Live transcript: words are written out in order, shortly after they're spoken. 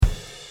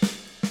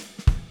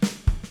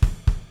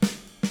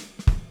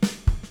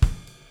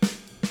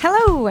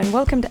Hello, and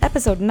welcome to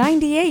episode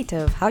 98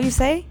 of How You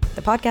Say,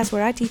 the podcast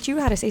where I teach you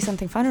how to say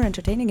something fun or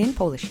entertaining in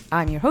Polish.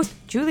 I'm your host,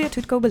 Julia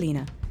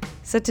Tutko-Belina.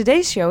 So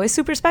today's show is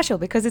super special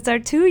because it's our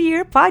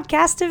 2-year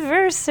podcast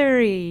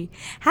anniversary.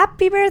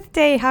 Happy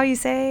birthday, How You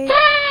Say.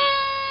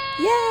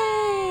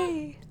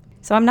 Yay!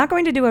 So I'm not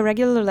going to do a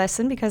regular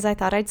lesson because I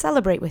thought I'd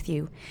celebrate with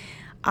you.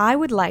 I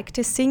would like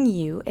to sing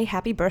you a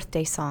happy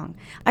birthday song.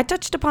 I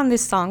touched upon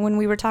this song when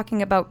we were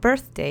talking about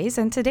birthdays,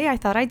 and today I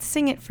thought I'd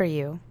sing it for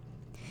you.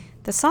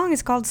 The song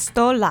is called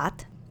 100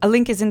 lat. A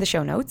link is in the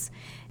show notes,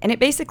 and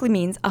it basically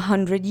means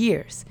 100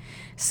 years.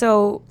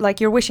 So, like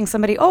you're wishing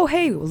somebody, oh,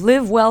 hey,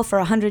 live well for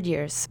 100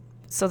 years.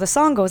 So the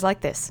song goes like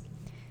this.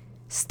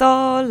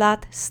 100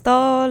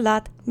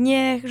 lat,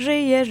 niech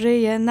żyje,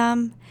 żyje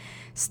nam.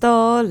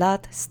 100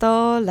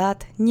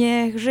 lat,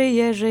 niech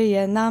żyje,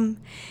 żyje nam.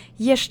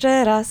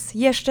 Jeszcze raz,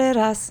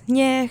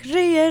 niech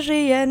żyje,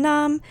 żyje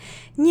nam.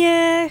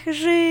 Niech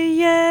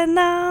żyje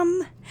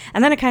nam.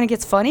 And then it kind of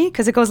gets funny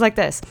because it goes like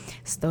this.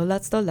 100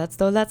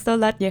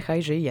 lat,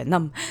 niechaj żyje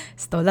nam.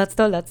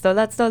 100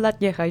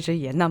 lat, niechaj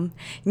żyje nam.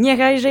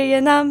 Niechaj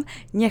żyje nam,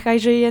 niechaj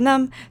żyje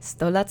nam.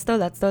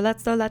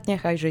 100 lat,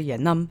 niechaj żyje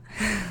nam.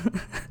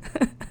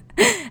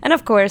 And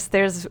of course,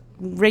 there's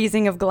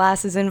raising of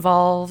glasses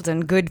involved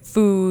and good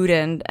food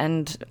and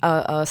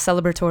a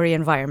celebratory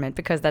environment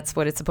because that's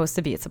what it's supposed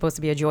to be. It's supposed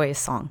to be a joyous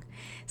song.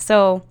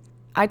 So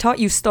I taught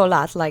you 100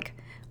 lat, like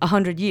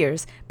 100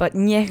 years, but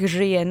niech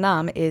żyje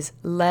nam is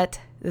let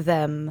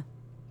them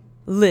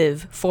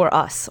live for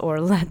us, or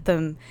let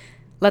them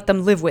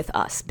live with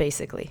us,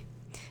 basically.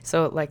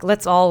 So like,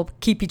 let's all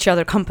keep each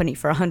other company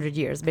for 100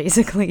 years,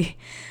 basically.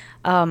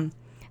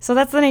 So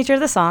that's the nature of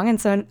the song, and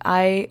so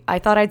I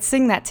thought I'd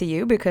sing that to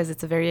you because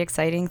it's a very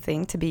exciting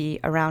thing to be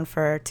around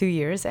for 2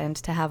 years and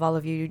to have all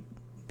of you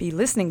be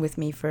listening with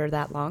me for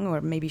that long, or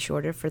maybe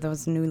shorter for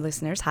those new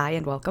listeners. Hi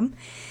and welcome.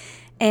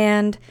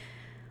 And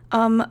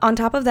on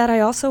top of that, I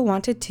also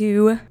wanted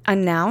to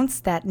announce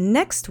that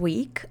next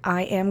week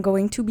I am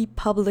going to be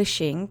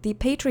publishing the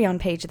Patreon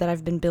page that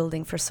I've been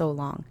building for so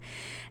long.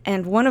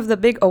 And one of the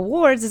big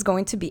awards is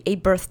going to be a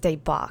birthday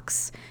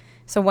box.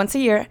 So once a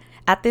year,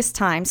 at this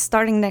time,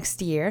 starting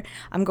next year,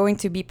 I'm going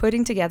to be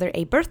putting together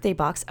a birthday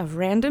box of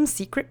random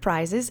secret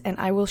prizes, and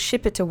I will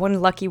ship it to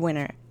one lucky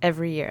winner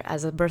every year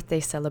as a birthday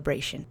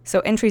celebration. So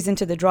entries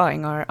into the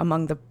drawing are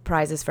among the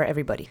prizes for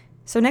everybody.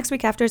 So next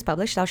week after it's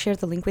published, I'll share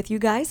the link with you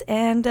guys,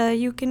 and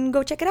you can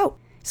go check it out.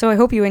 So I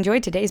hope you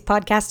enjoyed today's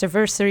podcast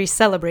anniversary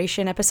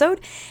celebration episode.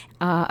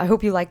 I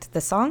hope you liked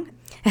the song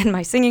and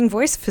my singing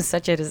voice, for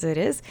such as it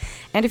is.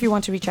 And if you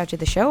want to reach out to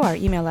the show, our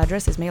email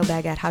address is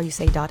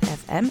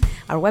mailbag@howyousay.fm.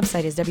 Our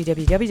website is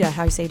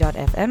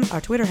www.howyousay.fm.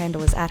 Our Twitter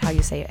handle is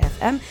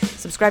 @howyousayfm.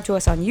 Subscribe to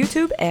us on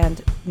YouTube,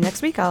 and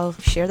next week I'll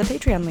share the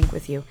Patreon link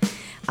with you.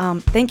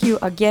 Thank you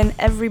again,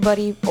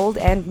 everybody, old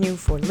and new,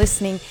 for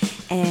listening,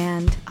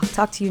 and I'll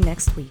talk to you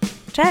next week.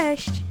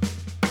 Cześć!